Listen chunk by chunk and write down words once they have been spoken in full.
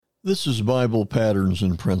This is Bible Patterns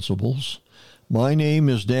and Principles. My name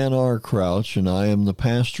is Dan R. Crouch, and I am the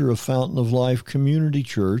pastor of Fountain of Life Community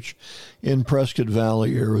Church in Prescott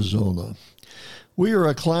Valley, Arizona. We are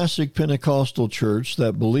a classic Pentecostal church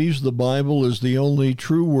that believes the Bible is the only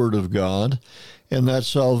true Word of God, and that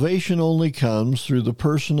salvation only comes through the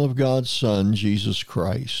person of God's Son, Jesus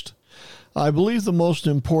Christ. I believe the most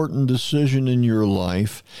important decision in your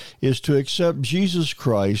life is to accept Jesus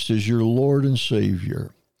Christ as your Lord and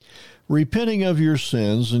Savior. Repenting of your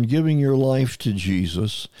sins and giving your life to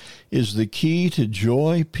Jesus is the key to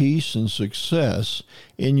joy, peace, and success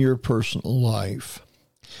in your personal life.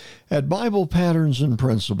 At Bible Patterns and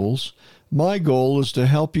Principles, my goal is to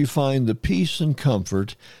help you find the peace and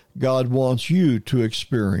comfort God wants you to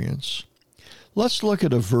experience. Let's look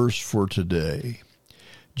at a verse for today.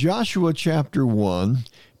 Joshua chapter 1,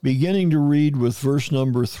 beginning to read with verse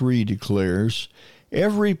number 3, declares,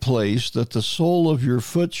 "Every place that the sole of your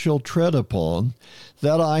foot shall tread upon,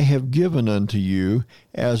 that I have given unto you,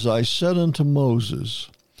 as I said unto Moses,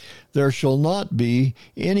 there shall not be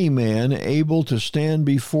any man able to stand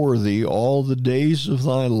before thee all the days of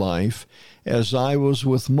thy life. As I was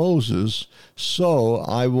with Moses, so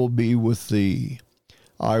I will be with thee.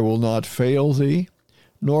 I will not fail thee,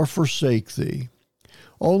 nor forsake thee.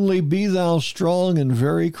 Only be thou strong and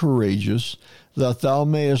very courageous, that thou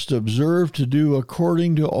mayest observe to do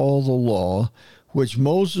according to all the law, which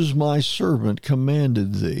Moses my servant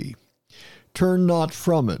commanded thee. Turn not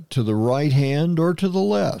from it to the right hand or to the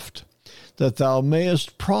left, that thou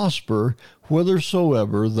mayest prosper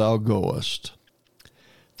whithersoever thou goest."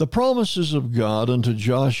 The promises of God unto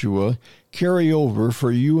Joshua carry over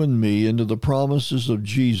for you and me into the promises of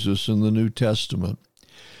Jesus in the New Testament.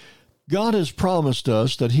 God has promised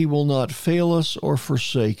us that He will not fail us or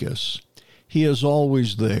forsake us. He is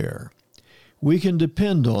always there. We can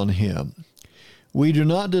depend on Him. We do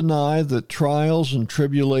not deny that trials and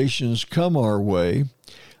tribulations come our way.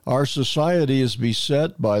 Our society is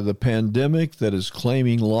beset by the pandemic that is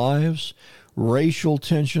claiming lives, racial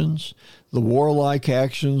tensions, the warlike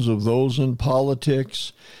actions of those in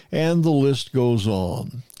politics, and the list goes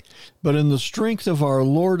on. But in the strength of our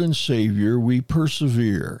Lord and Savior, we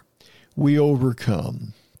persevere. We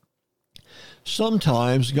overcome.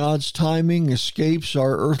 Sometimes God's timing escapes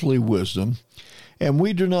our earthly wisdom, and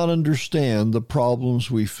we do not understand the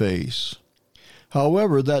problems we face.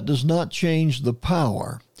 However, that does not change the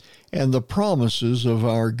power and the promises of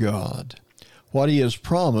our God. What He has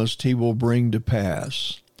promised, He will bring to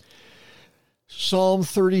pass. Psalm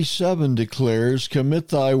 37 declares, "Commit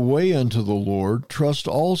thy way unto the Lord, trust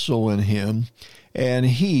also in Him, and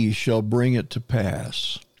He shall bring it to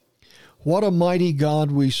pass." What a mighty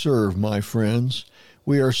God we serve, my friends.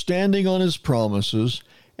 We are standing on His promises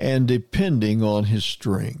and depending on His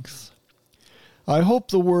strength. I hope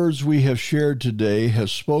the words we have shared today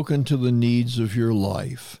have spoken to the needs of your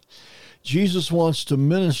life. Jesus wants to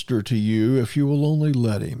minister to you if you will only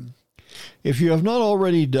let Him. If you have not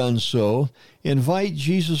already done so, invite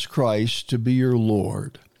Jesus Christ to be your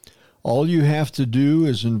Lord. All you have to do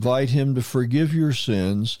is invite Him to forgive your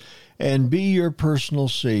sins and be your personal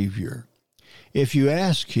Savior. If you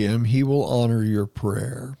ask Him, He will honor your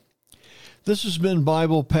prayer. This has been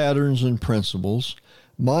Bible Patterns and Principles.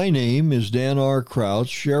 My name is Dan R. Crouch,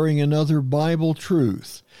 sharing another Bible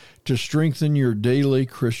truth to strengthen your daily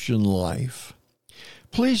Christian life.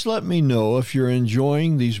 Please let me know if you're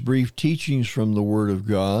enjoying these brief teachings from the Word of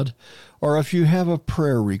God, or if you have a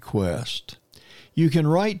prayer request. You can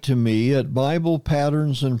write to me at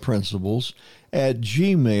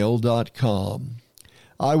BiblePatternsandPrinciples@gmail.com.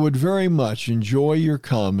 I would very much enjoy your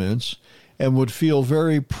comments and would feel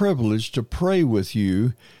very privileged to pray with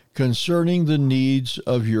you concerning the needs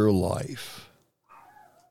of your life.